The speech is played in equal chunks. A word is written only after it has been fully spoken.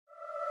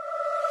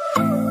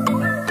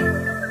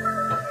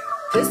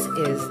This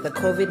is the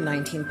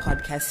COVID-19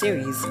 podcast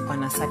series on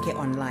Asake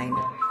Online,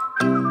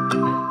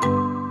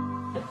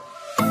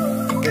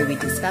 where we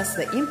discuss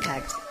the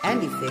impact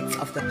and effects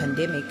of the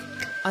pandemic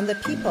on the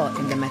people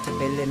in the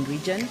Matabeleland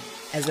region,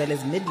 as well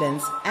as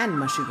Midlands and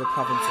Mashugo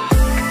provinces.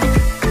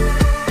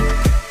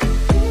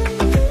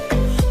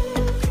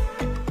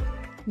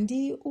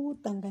 Ndi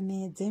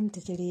utanganedze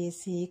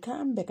mtechelesi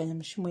ka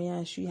mbekanyamushumo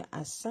yashu ya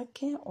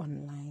Asake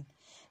Online.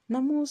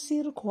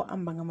 Namusi rikho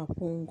amba nga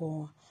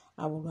mafhungo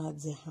a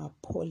vhulwadze ha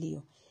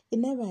polio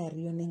ine vha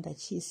ri yone nga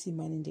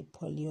tshiisimane ndi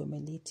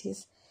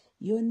poliomyelitis,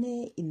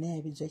 yone ine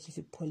ya vhidzwa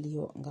tshipfi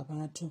polio nga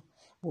vhathu.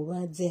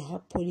 Vhulwadze ha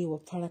polio ho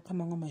pfala kha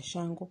maṅwe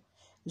mashango,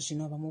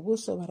 zwino vha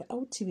muvhuso vha ri a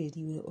u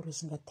thivheliwe uri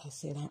zwi nga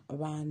ṱhasela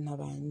vhana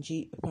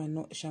vhanzhi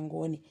fhano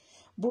shangoni.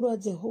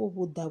 Vhulwadze hovho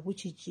vhu ḓa vhu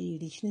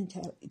tshitzhili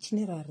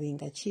tshine ra ri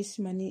nga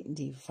tshiisimane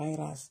ndi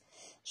virus.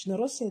 Zwino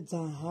ro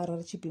sedza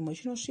harali tshipimo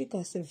tshi no swika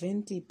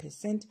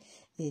 70%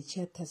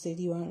 tshi a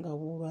ṱhaseliwa nga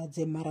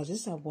vhulwadze, mara zwi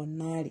sa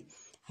vhonali.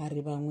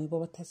 Hari vhaṅwe vho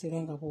vha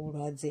ṱhaseliwa nga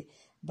vhulwadze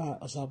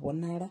zwa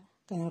vhonala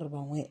kana ri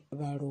vhaṅwe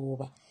vha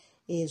lovha.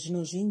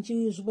 Zwino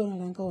zwinzhi zwi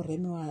vhonala nga u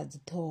remiwa ha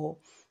dziṱhoho,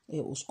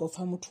 u swika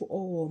pfha muthu o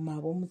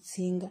woma vho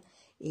mutsinga,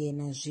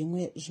 na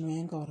zwiṅwe zwino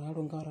ya nga u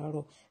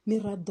ralo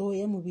miraḓo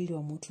ya muvhili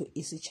wa muthu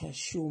i si tsha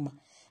shuma.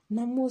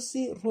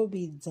 Namusi ro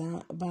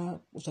vhidza vha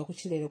zwa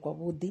kutshilele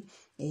kwavhuḓi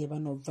vha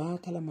no bva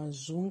kha ḽa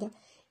Mazunga,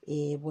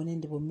 vhone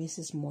ndi vho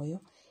Mrs Moyo.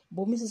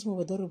 Vho Mrs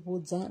Moyo vha ḓo ri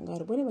vhudza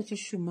ngauri vhone vha tshi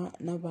shuma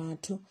na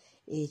vhathu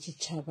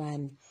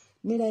tshitshavhani,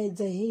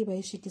 milaedza heyi vha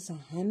i swikisa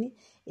hani,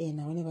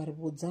 nahone vha ri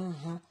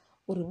vhudza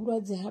uri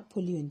vhulwadze ha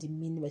polio ndi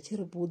mini, vha tshi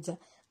ri vhudza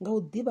nga u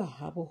ḓivha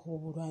havho hovho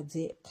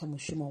vhulwadze kha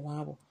mushumo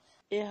wavho.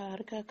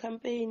 Ri kha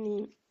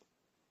campaign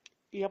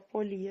ya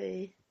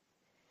polio.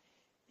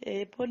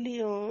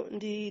 Polio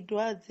ndi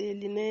dwadze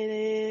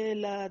line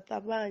la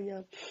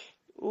ṱavhanya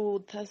u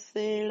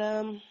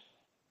ṱhasela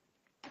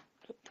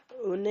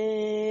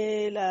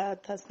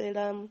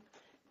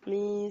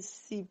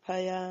misipha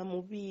ya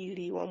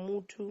muvhili wa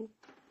muthu.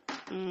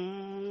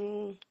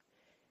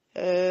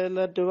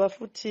 La dovha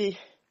futhi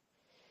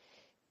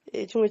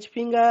tshiṅwe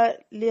tshifhinga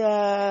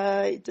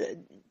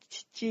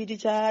tshitzhili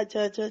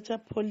tsha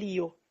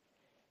polio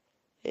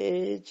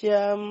tshi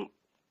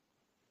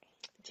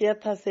a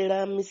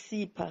ṱhasela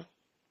misipha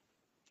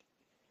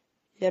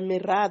ya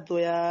miraḓo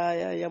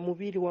ya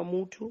muvhili wa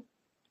muthu,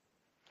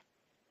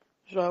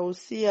 zwa u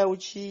sia u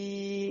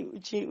tshi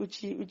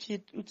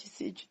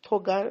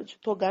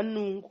ṱhoga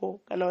nungo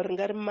kana uri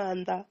nga ri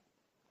manda,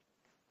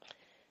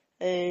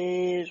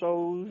 zwa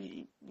u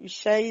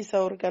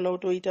shaisa uri kana u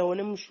tou ita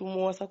wone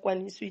mushumo wa sa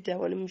kwanisi u ita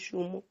wone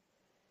mushumo.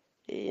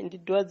 Ndi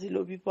dwadze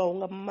ḽo vhifhaho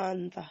nga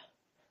maanḓa,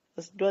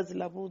 a si dwadze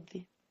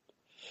ḽavhuḓi.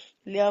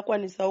 Ḽi a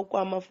kwanisa u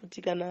kwama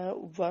futhi kana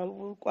u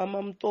kwama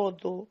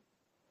muṱoḓo,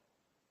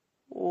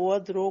 wa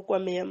dzula wo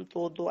kwamea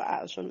muṱoḓo,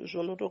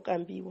 zwo no tou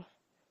kambiwa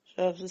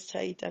zwa zwi si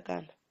tsha ita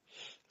kana.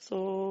 So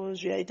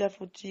zwi a ita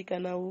futhi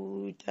kana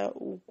u ita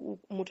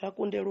muthu a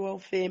kundelwa u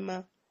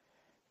fema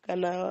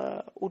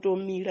kana u tou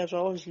mila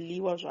zwawo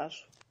zwiḽiwa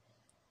zwazwo.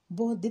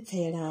 Vho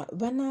ḓipfela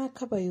vhana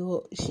kha vha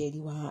yo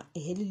sheliwa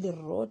heḽi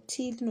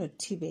ḽirothi ḽi no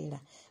thivhela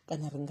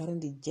kana ri nga ri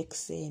ndi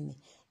dzhekiseni,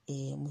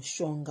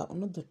 mushonga u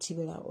no ḓo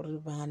thivhela uri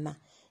vhana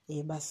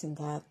vha si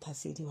nga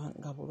ṱhaseliwa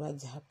nga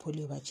vhulwadze ha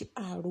polio vha tshi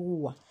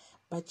aluwa.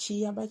 Vha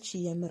tshi ya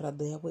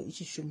miraḓo yavho i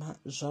tshi shuma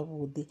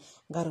zwavhuḓi,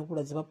 nga ri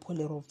vhulwadze ha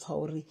polio ro pfha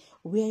uri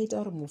vhu a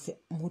ita uri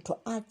muthu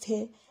a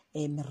pfhe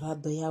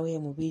miraḓo yawe ya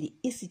muvhili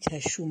i si tsha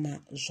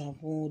shuma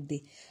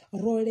zwavhuḓi.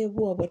 Ro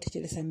livhuwa vho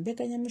thetshelesa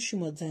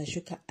mbekanyamushumo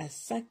dzashu kha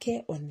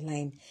Asake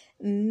Online.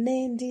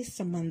 Nṋe ndi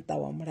Samantha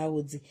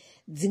Mlaudzi.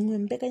 Dziṅwe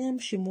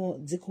mbekanyamushumo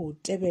dzi khou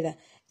tevhela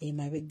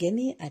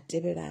mavhegeni a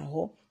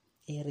tevhelaho,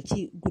 ri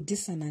tshi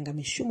gudisana nga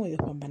mishumo yo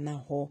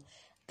fhambanaho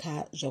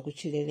kha zwa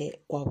kutshilele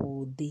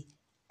kwavhuḓi.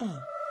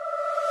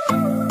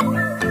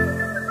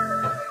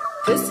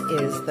 This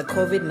is the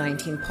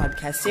COVID-19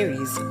 podcast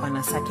series on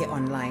Asake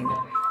Online,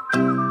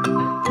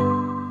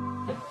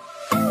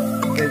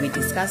 where we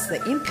discuss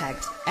the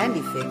impact and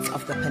effects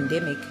of the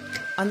pandemic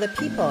on the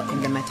people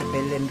in the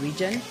Matabeleland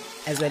region,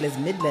 as well as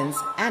Midlands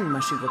and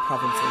Mashugo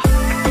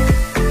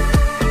provinces.